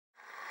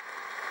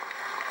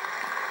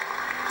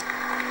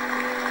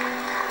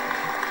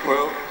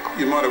Well,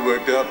 you might have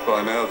worked out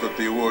by now that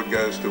the award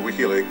goes to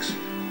WikiLeaks,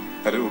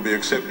 and it will be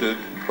accepted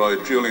by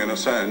Julian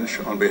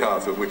Assange on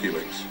behalf of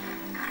WikiLeaks.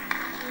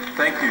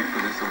 Thank you for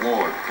this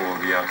award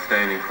for the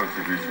outstanding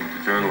contribution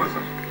to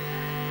journalism.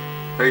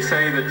 They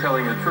say that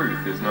telling the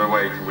truth is no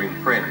way to win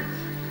friends.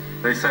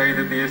 They say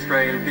that the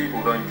Australian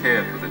people don't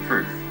care for the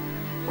truth.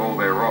 Well,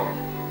 they're wrong.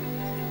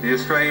 The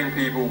Australian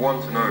people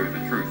want to know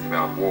the truth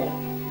about war.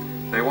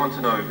 They want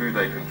to know who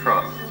they can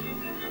trust.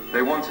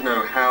 They want to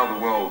know how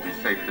the world is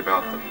shaped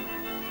about them.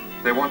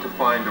 They want to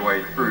find a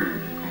way through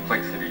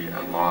complexity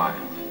and lies.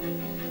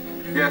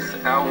 Yes,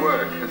 our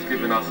work has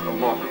given us a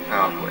lot of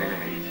powerful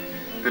enemies,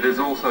 but it has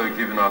also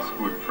given us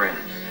good friends.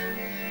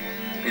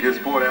 It has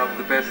brought out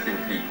the best in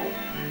people: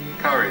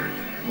 courage,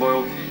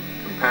 loyalty,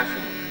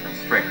 compassion, and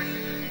strength.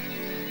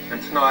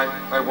 And tonight,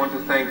 I want to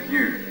thank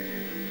you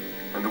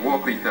and the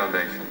Walkley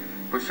Foundation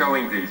for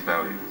showing these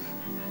values,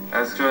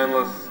 as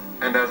journalists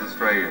and as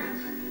Australians,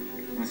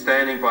 in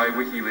standing by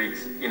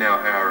WikiLeaks in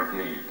our hour of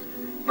need,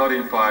 not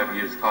in 5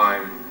 years'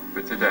 time,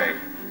 but today,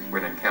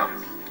 when it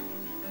counts.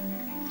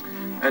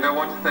 And I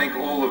want to thank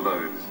all of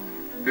those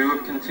who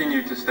have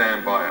continued to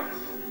stand by us,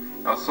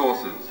 our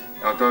sources,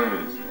 our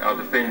donors, our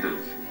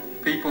defenders,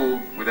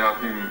 people without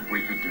whom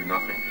we could do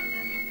nothing.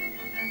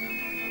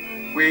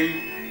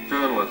 We,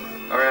 journalists,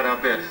 are at our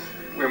best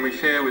when we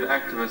share with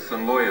activists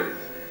and lawyers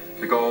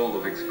the goal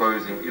of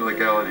exposing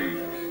illegality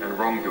and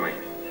wrongdoing,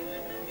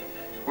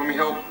 when we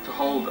help to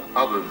hold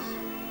others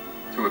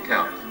to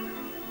account.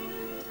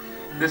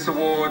 This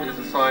award is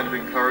a sign of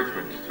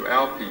encouragement to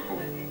our people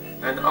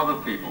and other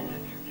people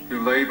who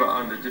labour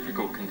under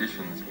difficult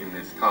conditions in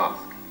this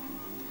task.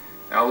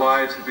 Our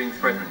lives have been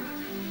threatened,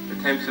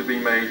 attempts have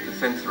been made to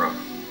censor us,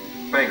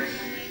 banks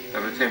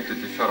have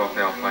attempted to shut off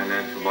our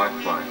financial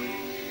lifeline.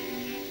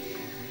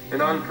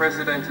 An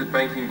unprecedented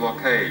banking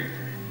blockade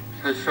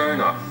has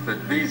shown us that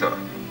Visa,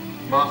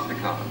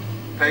 MasterCard,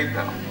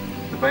 PayPal,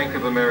 the Bank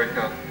of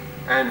America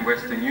and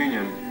Western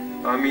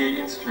Union are mere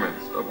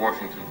instruments of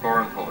Washington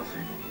foreign policy.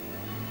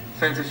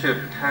 Censorship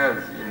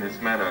has, in this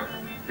manner,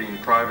 been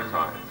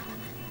privatised.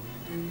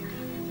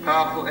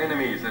 Powerful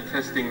enemies are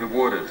testing the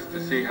waters to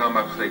see how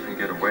much they can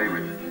get away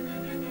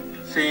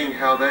with, seeing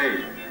how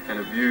they can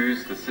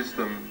abuse the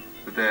system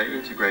that they are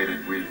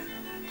integrated with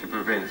to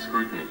prevent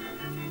scrutiny.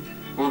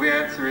 Well, the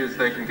answer is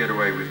they can get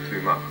away with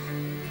too much.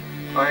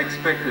 I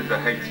expected the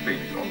hate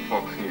speech on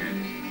Fox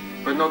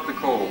News, but not the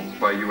calls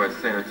by US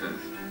senators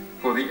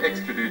for the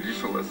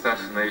extrajudicial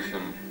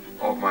assassination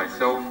of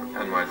myself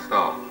and my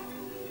staff.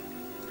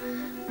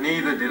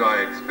 Neither did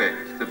I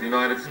expect that the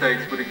United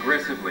States would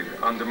aggressively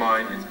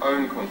undermine its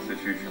own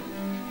constitution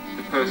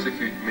to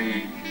persecute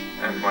me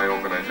and my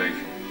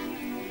organization.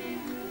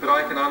 But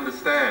I can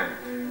understand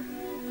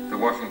the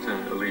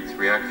Washington elite's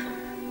reaction.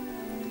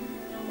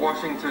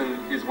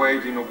 Washington is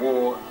waging a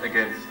war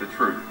against the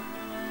truth.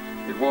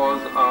 It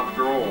was,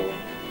 after all,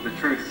 the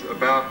truths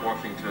about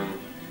Washington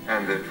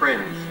and their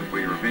friends that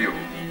we revealed.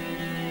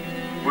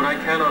 What I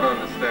cannot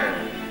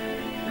understand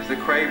is the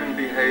craven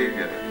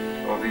behaviour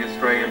of the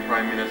Australian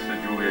Prime Minister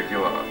Julia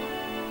Gillard.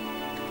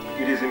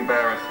 It is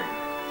embarrassing.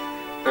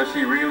 Does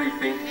she really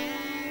think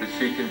that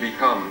she can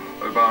become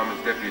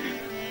Obama's deputy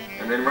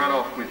and then run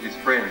off with his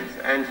friends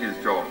and his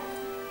job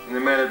in the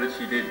manner that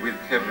she did with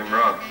Kevin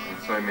Rudd and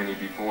so many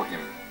before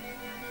him?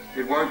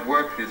 It won't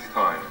work this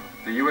time.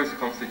 The US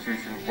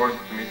Constitution won't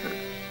permit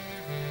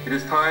it. It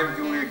is time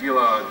Julia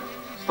Gillard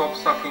stopped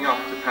sucking up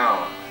to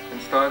power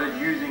and started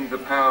using the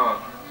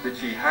power that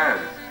she has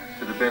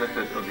to the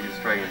benefit of the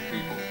Australian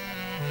people.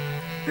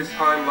 This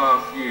time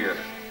last year,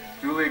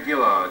 Julia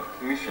Gillard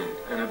commissioned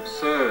an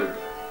absurd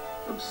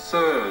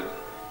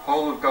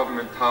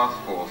whole-of-government task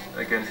force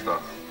against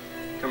us,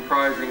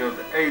 comprising of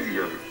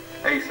ASIO,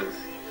 ACIS,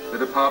 the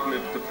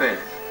Department of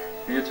Defence,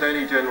 the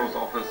Attorney General's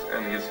Office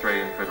and the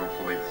Australian Federal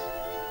Police.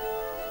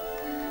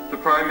 The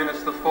Prime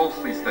Minister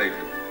falsely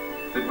stated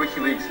that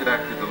WikiLeaks had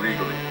acted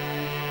illegally.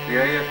 The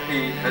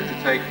AFP had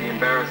to take the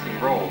embarrassing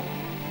role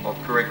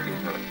of correcting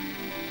her.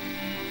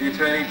 The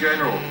Attorney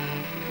General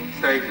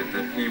stated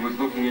that he was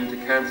looking into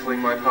cancelling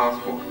my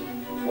passport,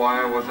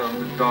 why I was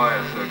under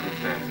dire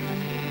circumstances.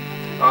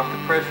 After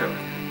pressure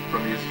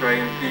from the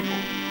Australian people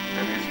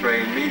and the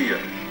Australian media,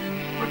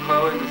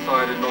 McClellan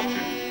decided not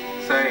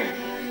to,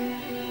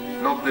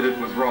 saying not that it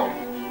was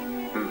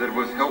wrong, but that it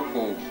was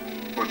helpful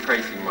for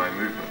tracing my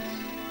movements.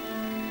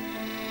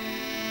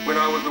 When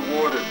I was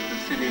awarded the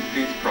Sydney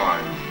Peace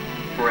Prize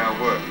for our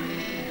work,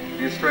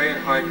 the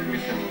Australian High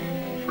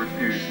Commission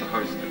refused to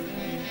host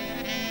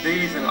it.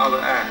 These and other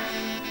acts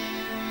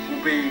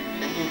will be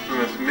an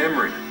infamous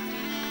memory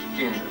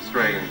in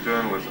Australian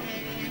journalism.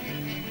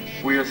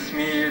 We are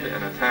smeared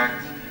and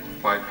attacked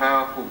by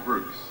powerful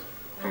groups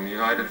from the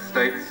United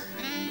States,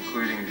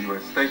 including the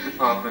US State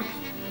Department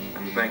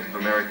and the Bank of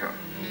America.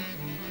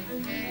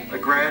 A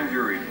grand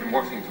jury in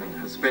Washington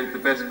has spent the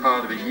best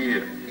part of a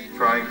year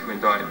trying to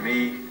indict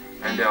me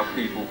and our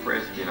people for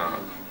espionage.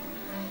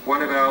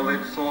 One of our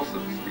alleged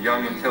sources, the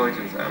young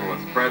intelligence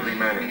analyst Bradley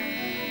Manning,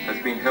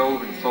 has been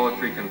held in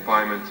solitary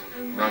confinement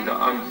and under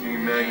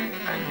inhumane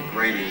and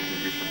degrading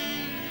conditions.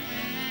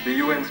 The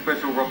UN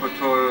Special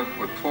Rapporteur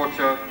for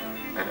Torture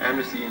and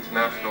Amnesty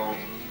International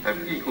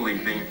have equally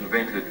been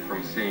prevented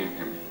from seeing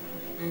him.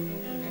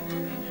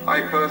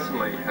 I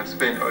personally have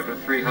spent over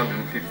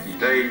 350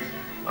 days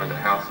under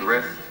house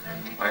arrest.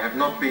 I have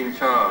not been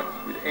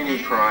charged with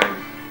any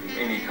crime in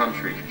any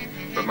country,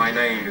 but my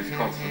name is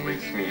constantly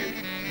smeared.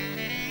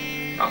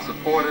 Our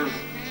supporters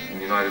in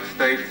the United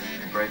States,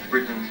 in Great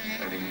Britain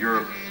and in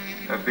Europe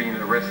have been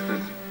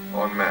arrested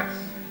en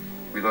masse,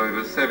 with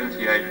over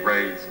 78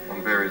 raids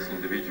on various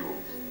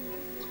individuals.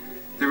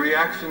 The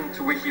reaction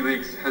to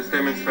WikiLeaks has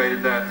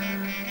demonstrated that,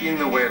 in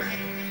the West,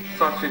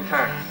 such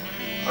attacks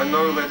are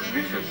no less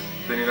vicious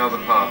than in other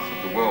parts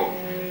of the world.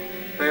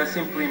 They are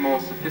simply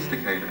more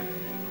sophisticated.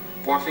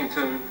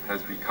 Washington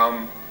has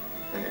become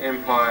an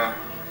empire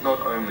not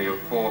only of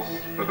force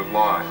but of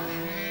lies.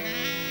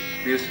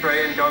 The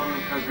Australian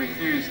government has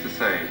refused to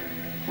say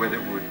whether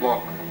it would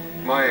block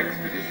my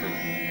expedition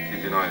to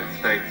the United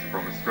States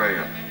from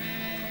Australia,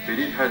 but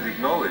it has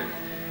acknowledged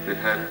that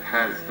it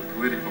has the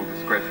political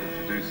discretion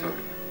to do so.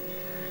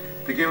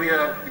 The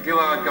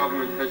Gillard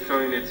government has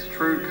shown its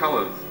true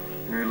colours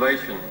in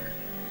relation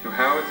to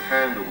how it's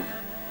handled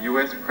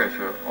US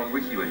pressure on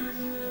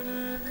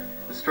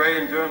WikiLeaks.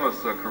 Australian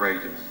journalists are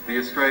courageous, the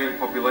Australian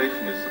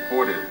population is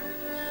supportive,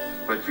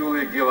 but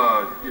Julia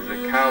Gillard is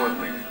a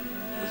cowardly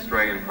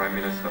Australian Prime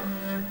Minister.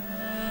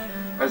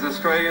 As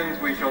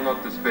Australians, we shall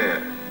not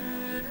despair.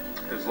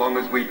 As long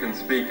as we can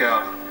speak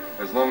out,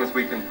 as long as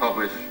we can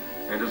publish,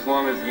 and as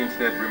long as the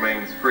internet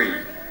remains free,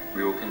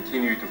 we will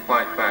continue to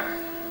fight back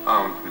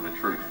armed with the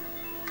truth.